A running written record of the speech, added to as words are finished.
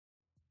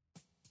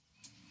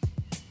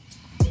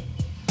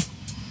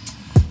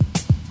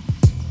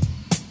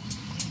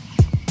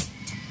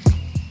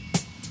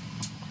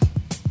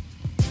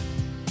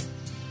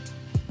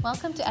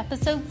Welcome to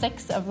episode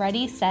 6 of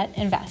Ready, Set,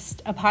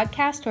 Invest, a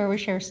podcast where we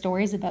share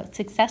stories about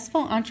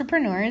successful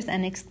entrepreneurs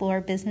and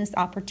explore business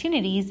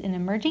opportunities in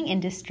emerging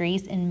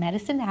industries in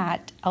Medicine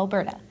Hat,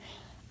 Alberta.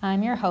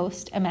 I'm your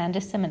host,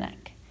 Amanda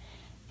Simonek.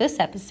 This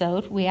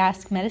episode, we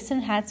ask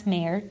Medicine Hat's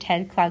Mayor,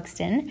 Ted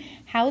Clugston,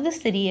 how the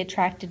city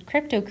attracted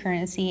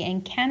cryptocurrency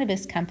and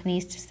cannabis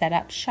companies to set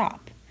up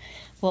shop.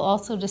 We'll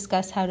also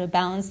discuss how to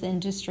balance the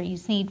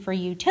industry's need for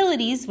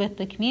utilities with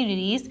the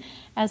communities,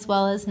 as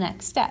well as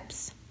next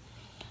steps.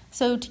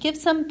 So to give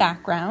some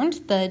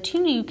background, the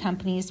 2 new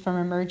companies from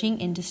emerging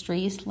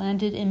industries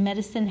landed in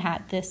Medicine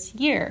Hat this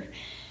year.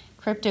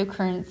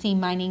 Cryptocurrency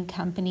mining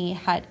company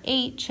Hut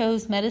 8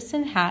 chose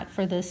Medicine Hat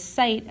for the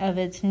site of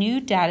its new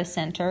data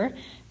center,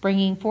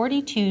 bringing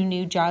 42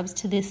 new jobs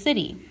to the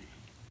city.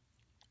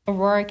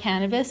 Aurora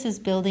Cannabis is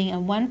building a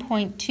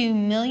 1.2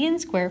 million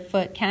square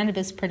foot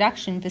cannabis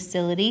production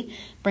facility,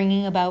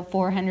 bringing about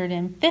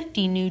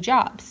 450 new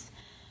jobs.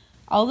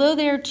 Although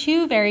they are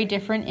 2 very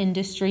different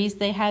industries,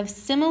 they have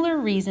similar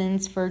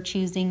reasons for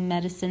choosing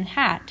Medicine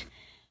Hat.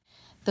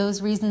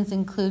 Those reasons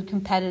include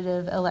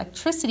competitive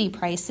electricity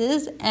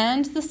prices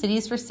and the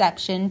city's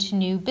reception to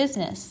new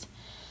business.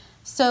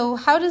 So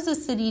how does a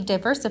city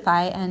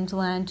diversify and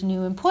land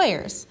new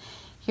employers?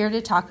 Here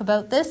to talk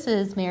about this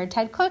is Mayor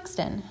Ted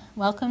Clugston.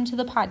 Welcome to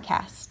the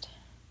podcast.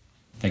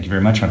 Thank you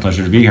very much. My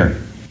pleasure to be here.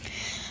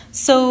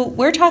 So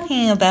we're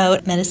talking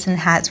about Medicine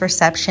Hat's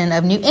reception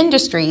of new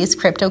industries,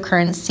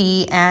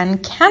 cryptocurrency,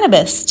 and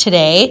cannabis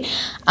today.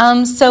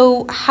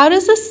 So how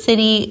does the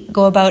city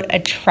go about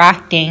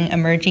attracting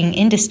emerging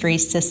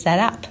industries to set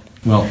up?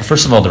 Well,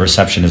 first of all, the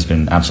reception has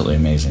been absolutely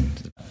amazing.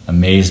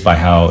 Amazed by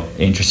how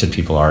interested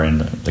people are in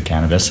the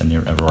cannabis and the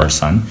Aurora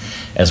Sun,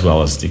 as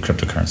well as the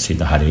cryptocurrency,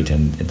 the Hut 8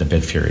 and the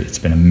Bitfury. It's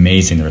been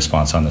amazing, the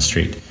response on the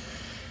street.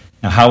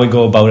 Now, how we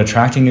go about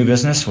attracting new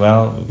business?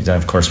 Well,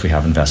 of course, we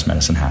have Invest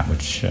Medicine Hat,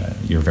 which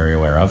you're very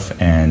aware of.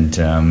 And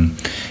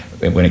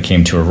when it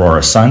came to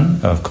Aurora Sun,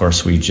 of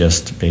course, we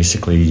just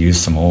basically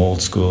used some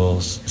old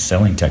school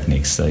selling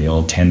techniques, the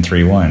old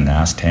 10-3-1.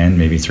 Ask 10,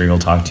 maybe 3 will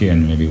talk to you,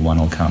 and maybe 1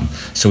 will come.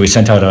 So we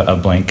sent out a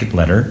blanket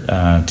letter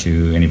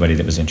to anybody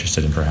that was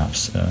interested in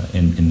perhaps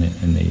in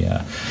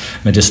the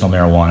medicinal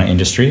marijuana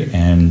industry,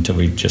 and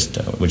we just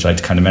would you like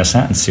to come to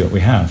Medicine Hat and see what we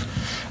have.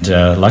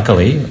 And,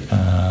 luckily,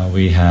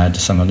 we had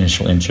some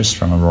initial interest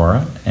from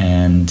Aurora,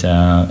 and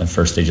at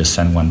first they just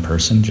sent 1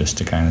 person just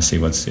to kind of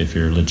see if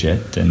you're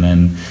legit, and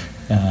then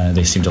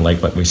they seemed to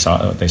like what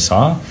they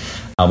saw.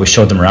 We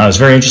showed them around. It was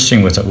very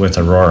interesting with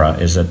Aurora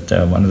is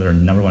that one of their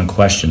number 1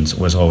 questions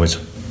was always,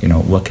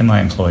 what can my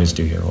employees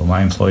do here? Will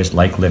my employees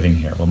like living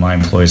here? Will my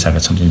employees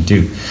have something to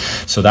do?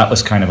 So that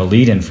was kind of a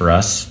lead-in for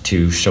us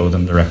to show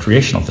them the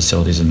recreational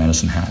facilities in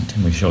Medicine Hat.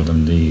 And we showed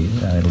them the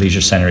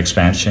leisure center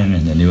expansion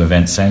and the new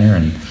event center,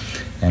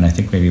 and I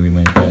think maybe we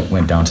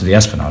went down to the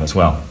Esplanade as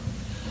well.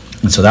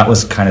 And so that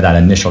was kind of that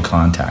initial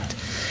contact.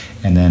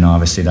 And then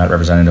obviously that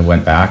representative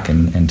went back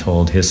and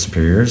told his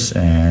superiors,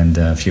 and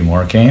a few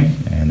more came,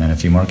 and then a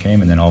few more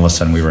came, and then all of a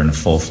sudden we were in a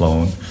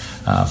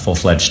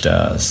full-fledged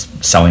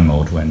selling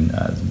mode when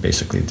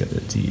basically the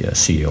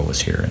CEO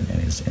was here and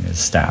his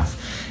staff.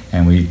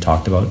 And we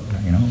talked about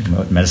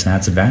Medicine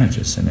Hat's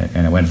advantages,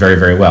 and it went very,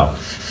 very well.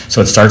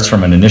 So it starts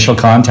from an initial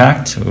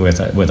contact with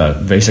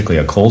basically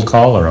a cold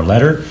call or a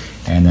letter,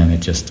 and then it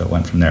just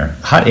went from there.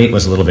 Hut 8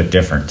 was a little bit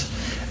different.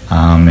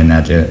 In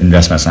that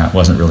Invest Medicine Hat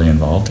wasn't really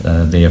involved.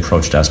 They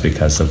approached us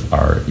because of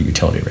our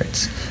utility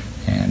rates.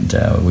 And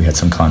we had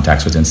some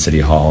contacts within City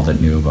Hall that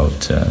knew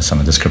about some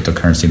of this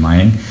cryptocurrency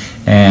mining.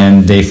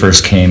 And they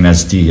first came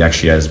as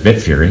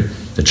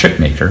Bitfury, the chip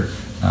maker,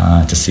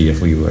 to see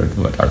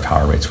what our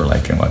power rates were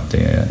like and what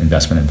the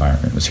investment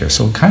environment was here.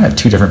 So kind of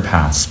 2 different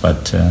paths,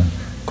 but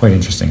quite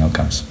interesting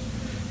outcomes.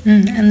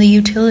 And the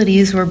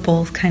utilities were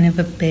both kind of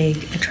a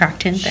big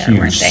attractant there,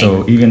 weren't they?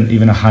 So even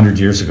 100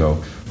 years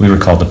ago, we were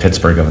called the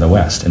Pittsburgh of the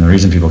West. And the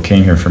reason people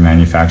came here for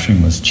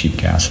manufacturing was cheap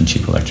gas and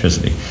cheap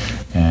electricity.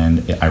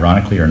 And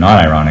ironically or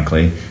not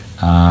ironically,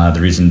 the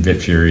reason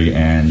Bitfury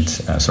and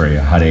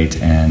Hut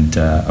 8 and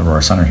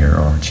Aurora Sun are here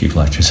are cheap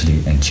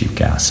electricity and cheap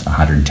gas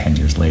 110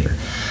 years later.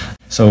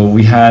 So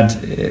we had,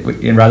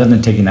 rather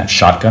than taking that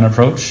shotgun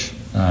approach,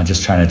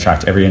 just trying to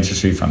attract every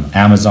industry from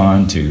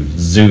Amazon to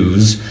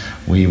zoos,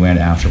 we went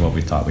after what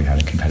we thought we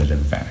had a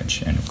competitive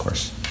advantage. And of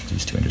course,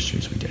 these 2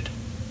 industries we did.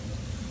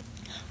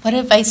 What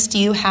advice do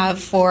you have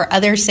for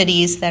other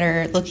cities that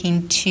are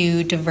looking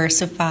to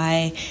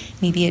diversify,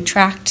 maybe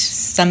attract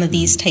some of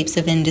these types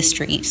of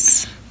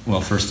industries?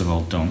 Well, first of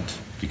all, don't,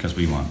 because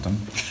we want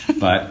them.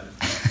 But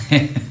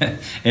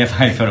if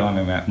I put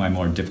on my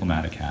more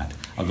diplomatic hat,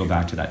 I'll go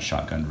back to that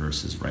shotgun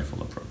versus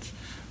rifle approach.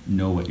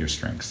 Know what your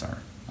strengths are.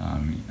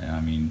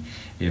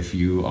 If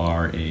you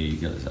are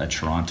a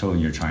Toronto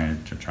and you're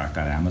trying to attract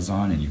that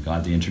Amazon, and you've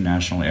got the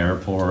international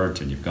airport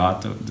and you've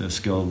got the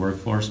skilled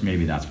workforce,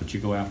 maybe that's what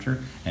you go after,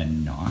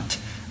 and not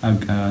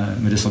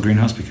medicinal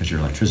greenhouse because your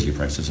electricity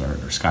prices are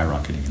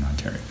skyrocketing in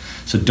Ontario.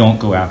 So don't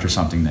go after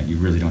something that you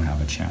really don't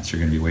have a chance. You're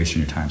going to be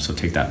wasting your time. So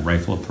take that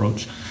rifle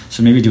approach.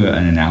 So maybe do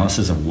an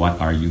analysis of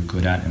what are you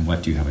good at and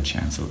what do you have a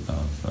chance of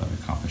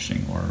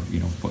accomplishing, or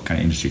what kind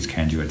of industries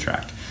can you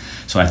attract.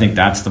 So I think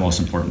that's the most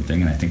important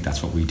thing, and I think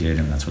that's what we did,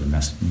 and that's what the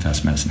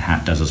Invest Medicine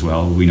Hat does as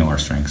well. We know our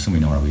strengths and we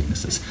know our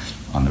weaknesses.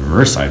 On the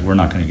reverse side, we're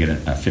not going to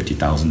get a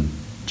 50,000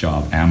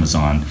 job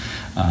Amazon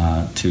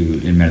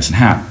in Medicine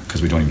Hat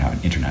because we don't even have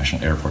an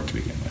international airport to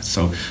begin with.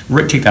 So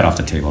take that off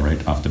the table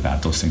right off the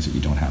bat. Those things that you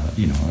don't have,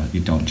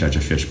 you don't judge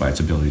a fish by its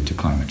ability to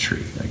climb a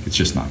tree. Like, it's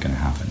just not going to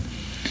happen.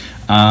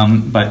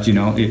 But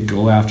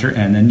go after,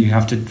 and then you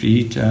have to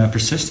be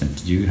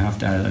persistent. You have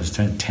to, as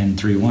I said, 10,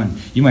 3,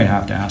 1. You might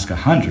have to ask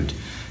 100,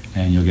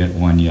 and you'll get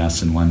one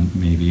yes and one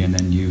maybe, and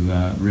then you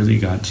really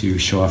got to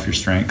show off your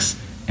strengths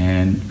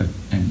and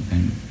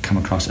come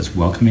across as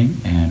welcoming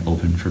and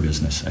open for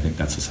business. I think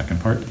that's the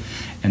second part.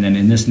 And then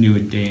in this new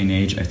day and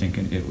age, I think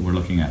we're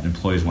looking at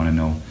employees want to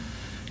know,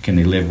 can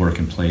they live, work,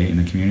 and play in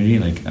the community?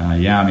 Like,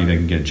 yeah, maybe I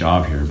can get a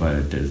job here,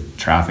 but the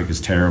traffic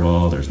is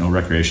terrible. There's no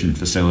recreation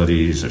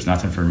facilities. There's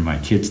nothing for my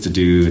kids to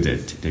do.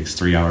 It takes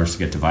 3 hours to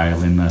get to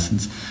violin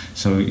lessons.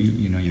 So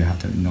you have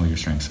to know your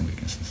strengths and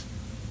weaknesses.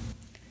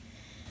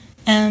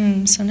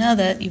 So now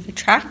that you've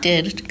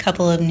attracted a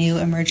couple of new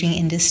emerging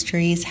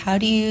industries, how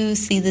do you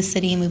see the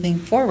city moving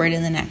forward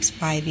in the next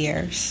 5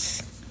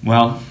 years?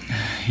 Well,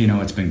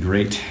 it's been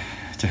great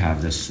to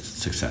have this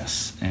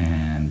success,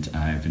 and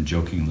I've been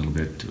joking a little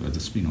bit with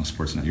this,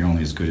 Sportsnet. You're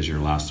only as good as your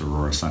last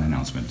Aurora Sun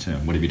announcement.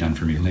 What have you done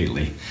for me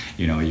lately?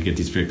 You get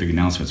these big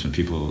announcements when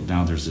people,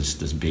 now there's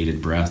this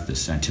bated breath,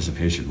 this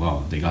anticipation.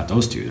 Well, they got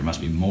those two. There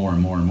must be more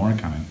and more and more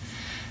coming.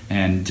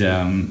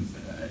 And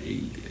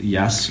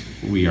yes,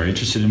 we are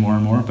interested in more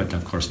and more, but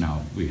of course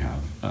now we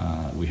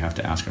have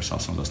to ask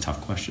ourselves some of those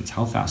tough questions.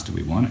 How fast do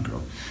we want to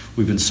grow?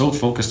 We've been so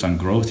focused on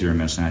growth here in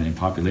Medicine Hat and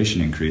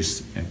population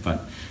increase,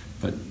 but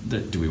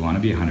do we want to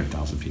be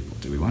 100,000 people?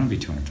 Do we want to be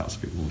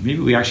 200,000 people?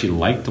 Maybe we actually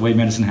like the way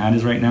Medicine Hat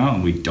is right now,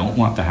 and we don't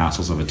want the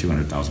hassles of a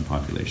 200,000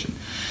 population.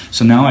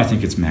 So now I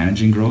think it's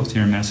managing growth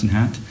here in Medicine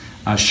Hat.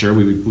 Sure,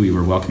 we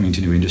were welcoming to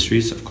new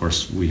industries. Of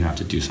course, we have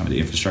to do some of the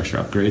infrastructure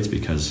upgrades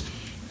because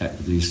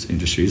these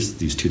industries,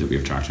 these two that we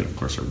have attracted, of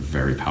course, are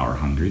very power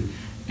hungry.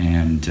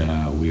 And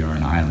we are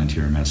an island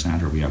here in Medicine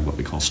Hat, where we have what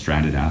we call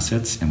stranded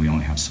assets, and we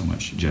only have so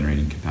much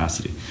generating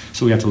capacity.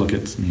 So we have to look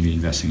at maybe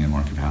investing in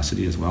more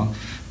capacity as well.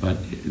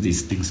 But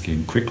these things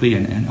came quickly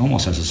and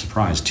almost as a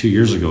surprise. 2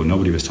 years ago,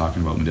 nobody was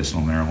talking about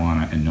medicinal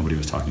marijuana, and nobody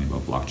was talking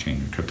about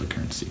blockchain or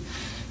cryptocurrency.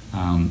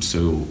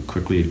 So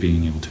quickly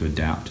being able to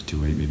adapt to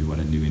maybe what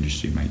a new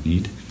industry might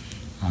need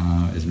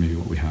is maybe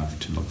what we have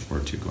to look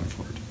forward to going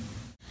forward.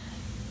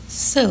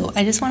 So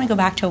I just want to go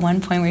back to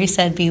one point where you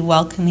said be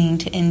welcoming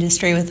to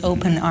industry with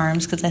open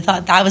arms, because I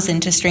thought that was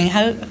interesting.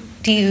 How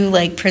do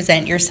you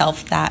present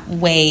yourself that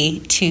way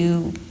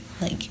to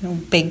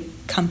big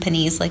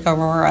companies like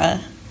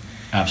Aurora?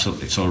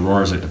 Absolutely. So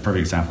Aurora is a perfect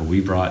example.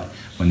 We brought,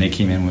 when they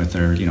came in with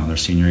their their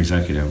senior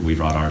executive, we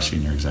brought our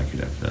senior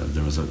executive.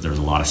 There was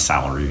a lot of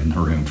salary in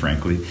the room,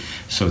 frankly,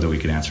 so that we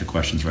could answer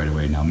questions right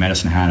away. Now,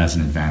 Medicine Hat has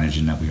an advantage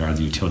in that we are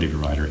the utility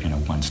provider in a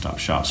one-stop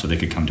shop, so they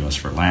could come to us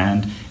for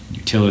land,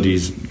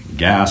 utilities,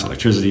 gas,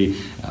 electricity,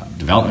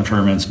 development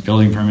permits,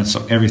 building permits.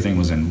 So everything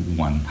was in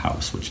one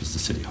house, which is the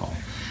City Hall.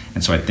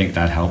 And so I think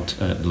that helped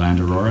land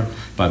Aurora.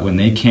 But when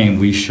they came,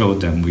 we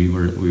showed them, we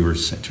were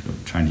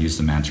trying to use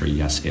the mantra,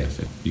 yes, if.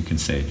 You can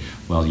say,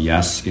 well,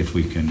 yes, if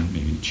we can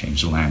maybe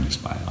change the land use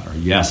bylaw, or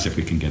yes, if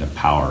we can get a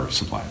power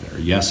supply there, or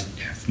yes,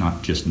 if,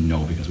 not just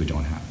no, because we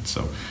don't have it.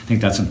 So I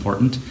think that's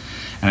important.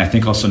 And I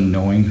think also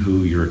knowing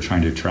who you're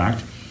trying to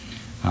attract,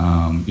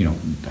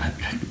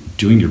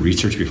 doing your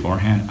research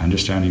beforehand,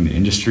 understanding the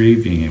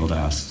industry, being able to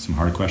ask some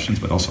hard questions,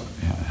 but also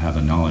have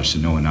the knowledge to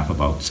know enough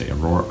about, say,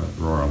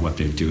 Aurora, what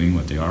they're doing,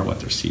 what they are, what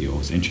their CEO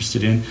is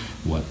interested in,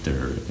 what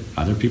their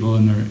other people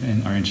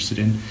are interested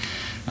in.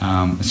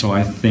 So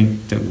I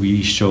think that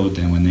we showed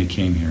them when they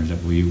came here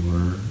that we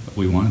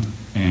wanted them.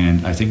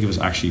 And I think it was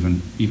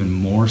actually even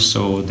more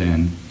so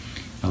than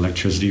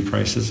electricity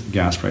prices,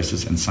 gas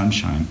prices, and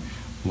sunshine.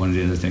 One of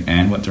the other things,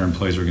 and what their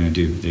employees were going to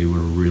do, they were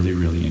really,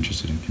 really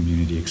interested in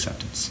community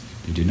acceptance.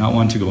 They did not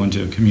want to go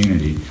into a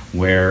community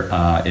where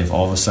if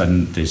all of a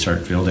sudden they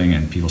start building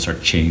and people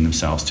start chaining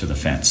themselves to the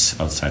fence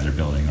outside their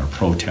building, or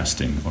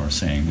protesting, or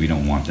saying, we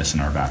don't want this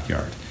in our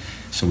backyard.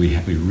 So we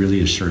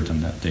really assured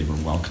them that they were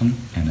welcome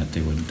and that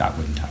that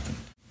wouldn't happen.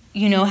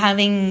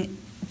 Having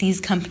these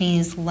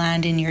companies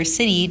land in your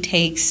city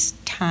takes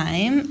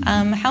time.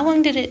 How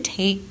long did it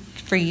take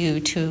for you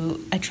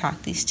to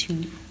attract these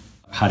two?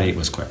 Hut 8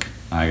 was quick.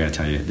 I got to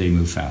tell you, they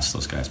move fast,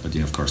 those guys. But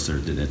of course, the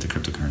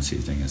cryptocurrency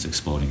thing is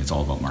exploding. It's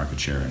all about market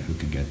share and who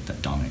can get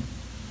that dominant.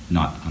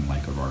 Not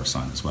unlike Aurora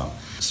Sun as well.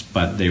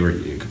 But they were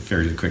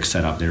fairly quick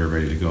setup. They were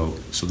ready to go.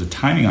 So the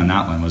timing on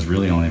that one was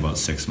really only about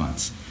 6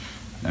 months.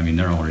 I mean,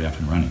 they're already up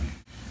and running.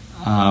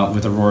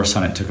 With Aurora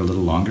Sun, it took a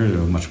little longer. There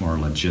was much more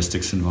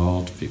logistics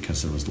involved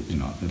because there was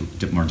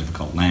more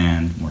difficult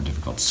land, more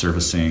difficult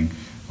servicing.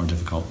 more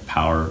difficult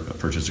power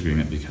purchase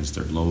agreement because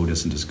their load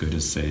isn't as good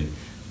as, say,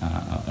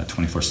 a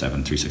 24/7,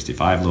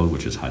 365 load,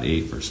 which is Hut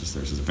 8, versus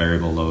theirs is a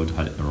variable load,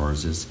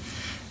 Aurora's is.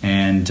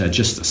 And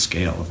just the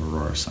scale of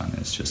Aurora Sun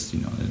is just,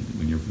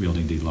 when you're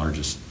building the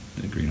largest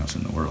greenhouse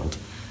in the world,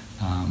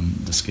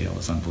 the scale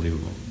is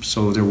unbelievable.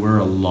 So there were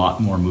a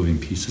lot more moving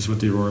pieces with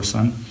the Aurora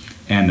Sun,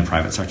 and the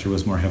private sector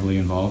was more heavily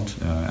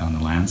involved on the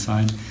land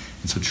side.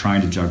 And so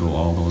trying to juggle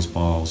all those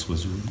balls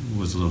was a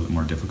little bit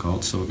more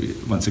difficult. So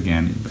once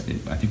again,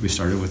 I think we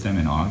started with them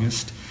in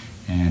August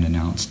and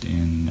announced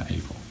in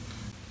April.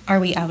 Are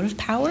we out of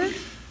power?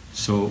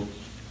 So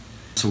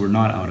we're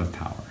not out of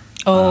power.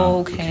 Oh,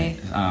 okay.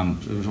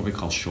 There's what we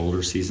call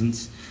shoulder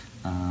seasons,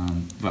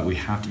 but we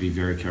have to be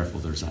very careful.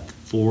 There's that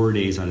 4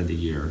 days out of the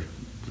year,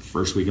 the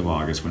first week of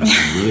August, when it's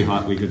a really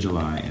hot week of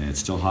July, and it's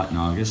still hot in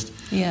August,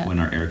 when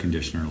our air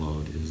conditioner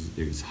load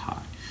is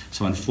high.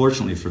 So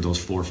unfortunately for those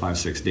 4, 5,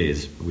 6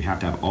 days, we have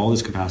to have all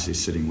this capacity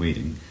sitting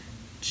waiting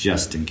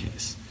just in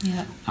case.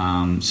 Yeah.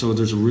 So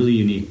there's really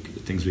unique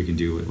things we can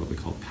do with what we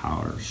call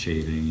power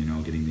shaving,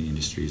 getting the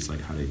industries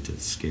like how to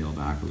scale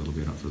back a little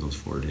bit up for those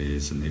 4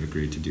 days, and they've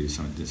agreed to do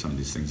some of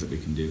these things that we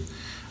can do.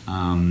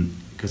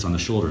 Because on the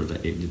shoulder,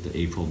 the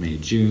April, May,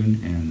 June,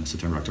 and the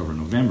September, October,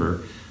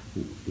 November,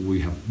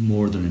 we have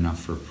more than enough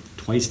for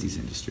twice these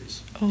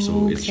industries.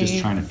 So it's just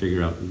trying to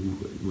figure out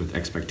with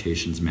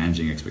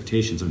managing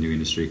expectations of new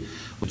industry,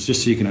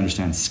 just so you can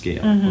understand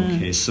scale. Mm-hmm.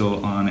 Okay,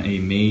 so on a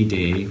May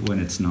day when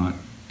it's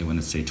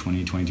say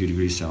 20, 22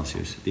 degrees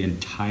Celsius, the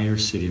entire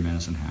city of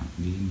Medicine Hat,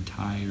 the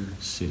entire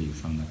city,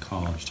 from the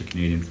college to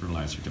Canadian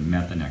Fertilizer to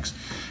Methanex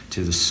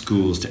to the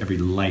schools to every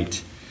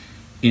light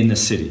in the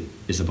city,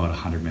 is about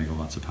 100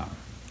 megawatts of power.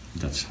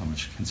 That's how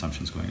much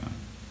consumption is going on.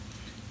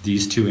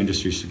 These two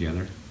industries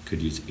together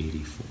could use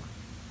 84.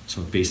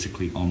 So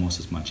basically almost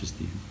as much as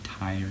the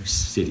entire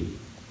city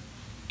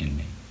in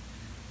May.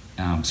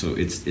 So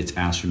it's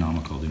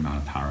astronomical, the amount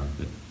of power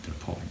that they're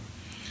pulling.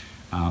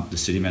 The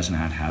city of Medicine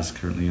Hat has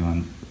currently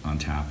on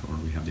tap, or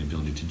we have the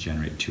ability to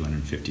generate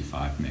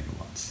 255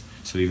 megawatts.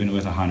 So even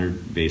with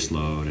 100 base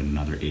load and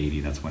another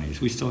 80, that's 180.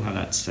 We still have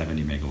that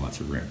 70 megawatts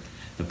of room.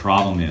 The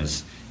problem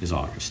is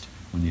August,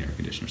 when the air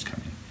conditioners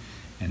come in,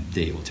 and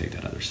they will take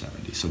that other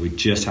 70. So we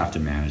just have to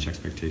manage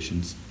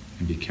expectations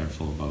and be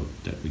careful about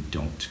that we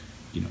don't,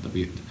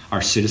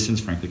 our citizens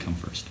frankly come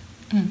first.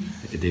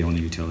 Mm-hmm. They own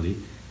the utility,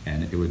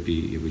 and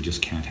we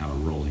just can't have a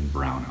rolling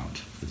brownout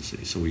for the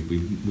city. So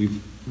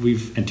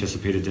we've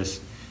anticipated this,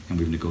 and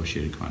we've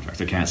negotiated contracts.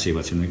 I can't say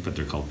what's in them, but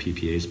they're called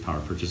PPAs,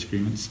 power purchase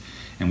agreements,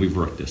 and we've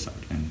worked this out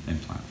and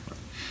planned for it.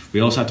 We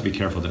also have to be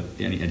careful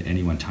that at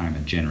any one time a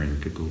generator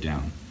could go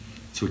down.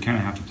 So we kind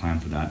of have to plan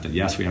for that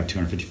yes, we have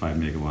 255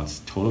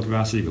 megawatts total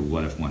capacity, but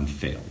what if one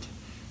failed?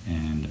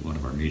 And one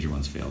of our major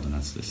ones failed, and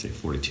that's, let's say,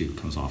 42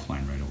 comes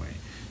offline right away.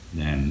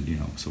 Then,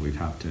 so we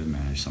have to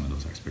manage some of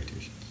those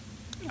expectations.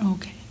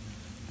 Okay.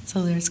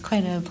 So there's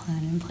quite a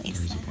plan in place.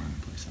 There's a plan in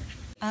place,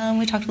 actually.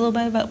 We talked a little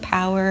bit about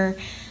power,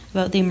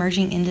 about the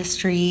emerging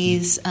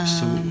industries.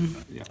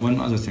 One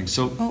other thing.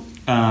 So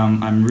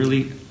I'm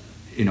really,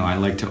 I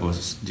like to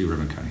always do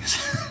ribbon cuttings.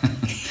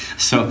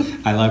 So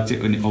I like to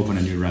open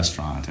a new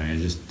restaurant. I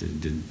just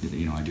did,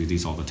 I do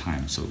these all the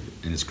time. So,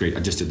 and it's great. I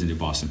just did the new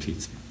Boston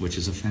Pizza, which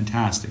is a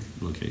fantastic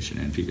location,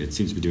 and it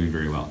seems to be doing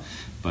very well.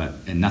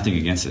 And nothing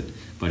against it,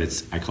 but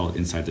I call it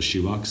inside the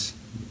shoebox.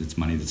 It's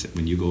money that's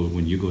when you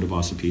go to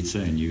Boston Pizza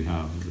and you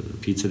have the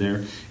pizza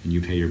there and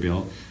you pay your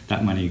bill.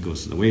 That money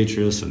goes to the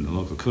waitress and the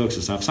local cooks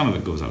and stuff. Some of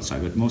it goes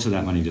outside, but most of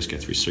that money just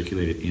gets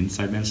recirculated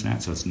inside Medicine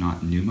Hat, so it's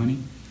not new money.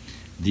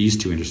 These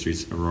two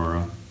industries,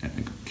 Aurora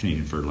and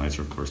Canadian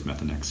Fertilizer, of course,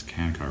 Methanex,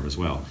 CanCarb as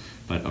well,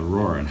 but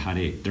Aurora and Hut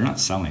 8, they're not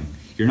selling.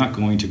 You're not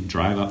going to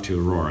drive up to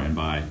Aurora and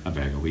buy a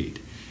bag of wheat.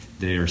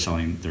 They are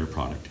selling their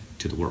product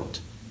to the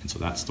world, and so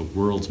that's the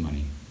world's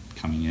money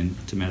coming in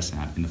to Medicine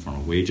Hat in the form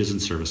of wages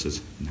and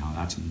services. Now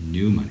that's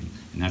new money,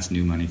 and that's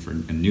new money for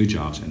new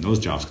jobs, and those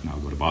jobs can now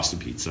go to Boston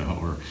Pizza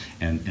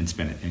and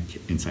spend it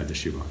inside the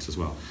shoebox as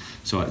well.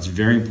 So it's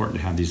very important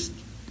to have these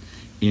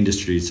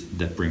industries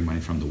that bring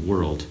money from the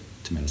world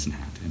to Medicine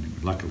Hat,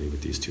 and luckily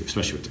with these two,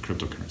 especially with the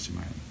cryptocurrency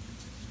mining,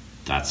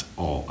 that's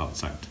all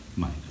outside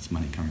money. That's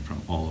money coming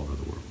from all over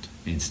the world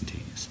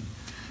instantaneously.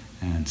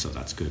 And so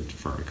that's good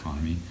for our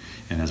economy.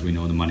 And as we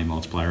know, the money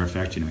multiplier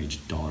effect,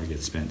 each dollar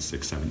gets spent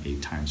 6, 7,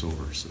 8 times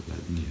over. So that,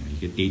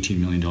 you get $18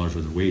 million worth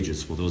of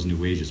wages. Well, those new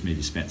wages may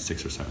be spent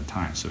 6 or 7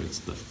 times. So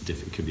it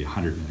could be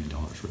 $100 million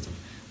worth of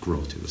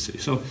growth to the city.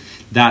 So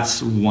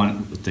that's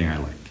one thing I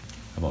like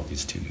about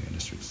these two new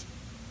industries.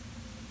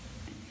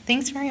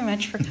 Thanks very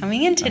much for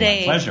coming in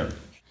today. My pleasure.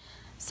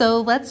 So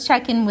let's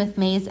check in with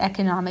May's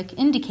economic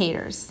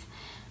indicators.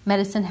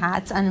 Medicine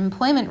Hat's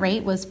unemployment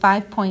rate was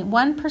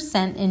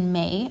 5.1% in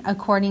May,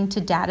 according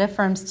to data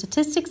from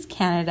Statistics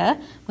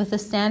Canada, with a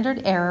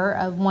standard error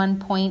of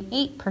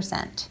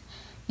 1.8%.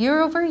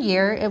 Year over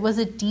year, it was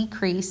a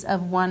decrease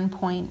of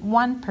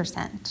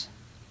 1.1%.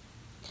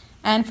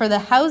 And for the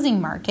housing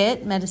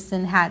market,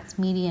 Medicine Hat's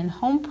median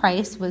home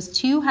price was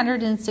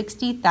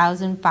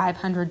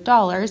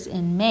 $260,500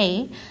 in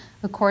May,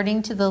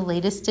 according to the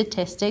latest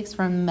statistics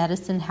from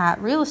Medicine Hat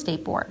Real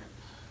Estate Board.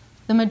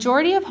 The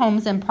majority of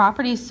homes and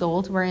properties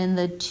sold were in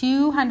the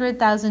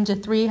 $200,000 to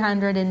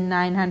 $300,000 and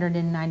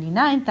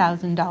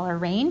 $999,000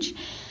 range.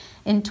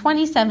 In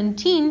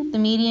 2017, the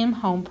median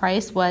home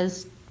price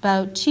was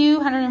about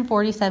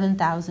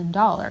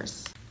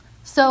 $247,000.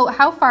 So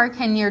how far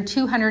can your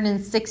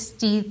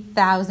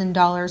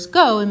 $260,000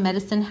 go in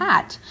Medicine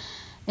Hat?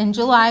 In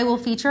July, we'll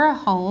feature a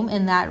home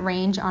in that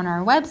range on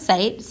our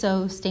website,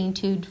 so stay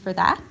tuned for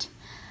that.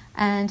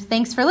 And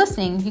thanks for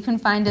listening. You can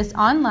find us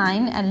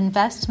online at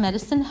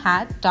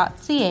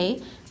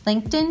investmedicinehat.ca,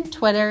 LinkedIn,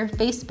 Twitter,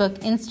 Facebook,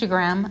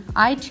 Instagram,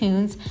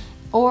 iTunes,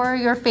 or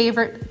your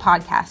favorite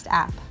podcast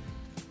app.